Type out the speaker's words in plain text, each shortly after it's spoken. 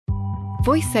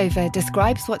VoiceOver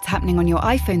describes what's happening on your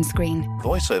iPhone screen.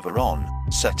 VoiceOver on,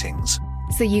 settings.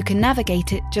 So you can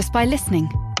navigate it just by listening.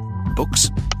 Books,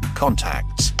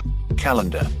 contacts,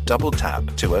 calendar, double tap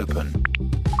to open.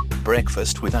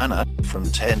 Breakfast with Anna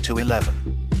from 10 to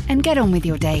 11. And get on with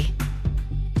your day.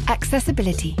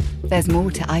 Accessibility. There's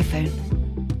more to iPhone.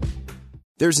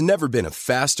 There's never been a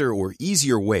faster or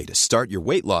easier way to start your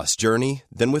weight loss journey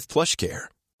than with PlushCare.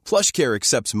 PlushCare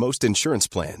accepts most insurance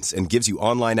plans and gives you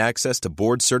online access to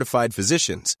board-certified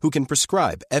physicians who can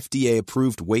prescribe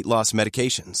FDA-approved weight loss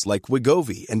medications like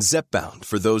Wegovy and Zepbound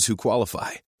for those who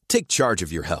qualify. Take charge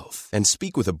of your health and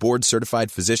speak with a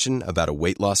board-certified physician about a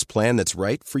weight loss plan that's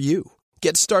right for you.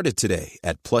 Get started today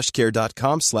at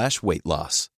plushcare.com/weight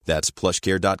loss. That's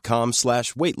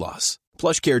plushcare.com/weight loss.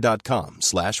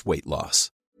 plushcare.com/weight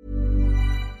loss.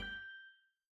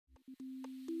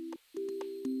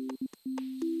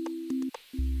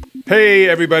 Hey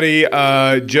everybody,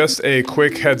 just a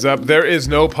quick heads up. There is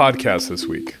no podcast this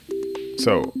week.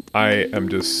 So I am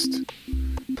just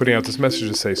putting out this message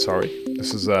to say sorry.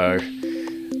 This is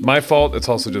my fault. It's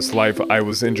also just life. I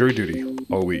was in jury duty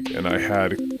all week and I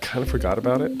had kind of forgot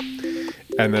about it.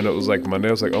 And then it was like Monday.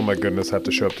 I was like, oh my goodness, I have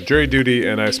to show up to jury duty.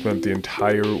 And I spent the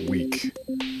entire week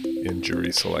in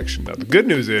jury selection. Now, the good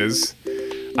news is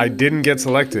I didn't get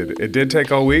selected. It did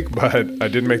take all week, but I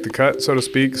didn't make the cut, so to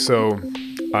speak. So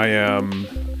I am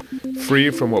free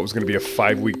from what was going to be a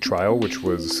 5-week trial, which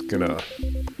was going to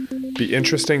be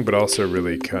interesting, but also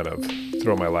really kind of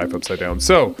throw my life upside down.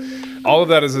 So all of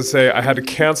that is to say I had to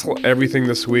cancel everything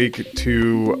this week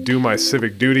to do my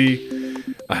civic duty.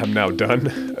 I have now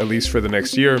done, at least for the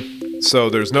next year. So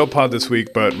there's no pod this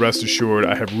week, but rest assured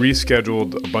I have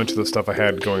rescheduled a bunch of the stuff I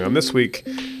had going on this week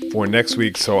for next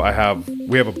week. So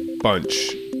we have a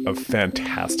bunch of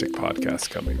fantastic podcasts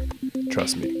coming.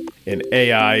 Trust me. In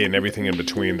AI and everything in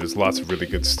between, there's lots of really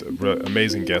good,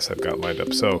 amazing guests I've got lined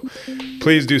up. So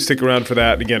please do stick around for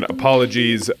that. Again,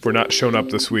 apologies for not showing up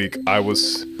this week. I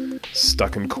was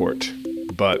stuck in court.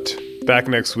 But back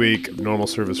next week, normal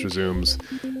service resumes.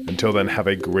 Until then, have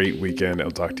a great weekend. I'll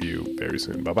talk to you very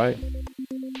soon. Bye-bye.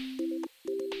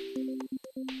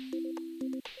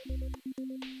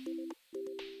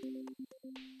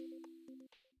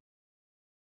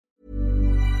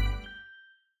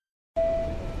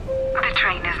 The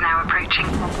train is now approaching.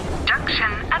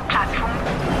 Junction at platform.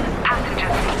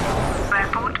 Passengers,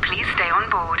 airport, please stay on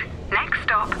board. Next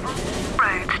stop,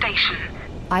 road station.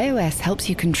 iOS helps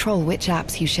you control which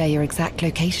apps you share your exact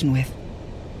location with.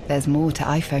 There's more to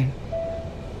iPhone.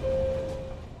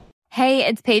 Hey,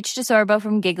 it's Paige DeSorbo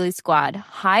from Giggly Squad.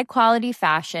 High quality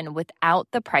fashion without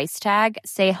the price tag.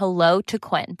 Say hello to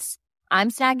Quince. I'm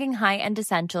snagging high-end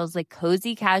essentials like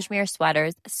cozy cashmere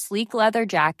sweaters, sleek leather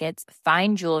jackets,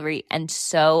 fine jewelry, and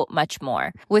so much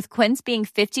more. With Quince being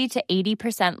 50 to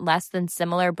 80% less than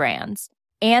similar brands.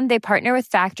 And they partner with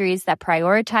factories that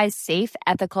prioritize safe,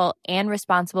 ethical, and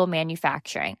responsible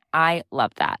manufacturing. I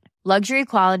love that. Luxury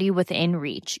quality within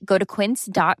reach. Go to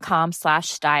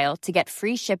quince.com/style to get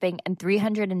free shipping and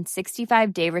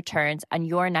 365-day returns on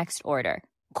your next order.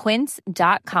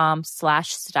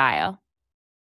 Quince.com/style.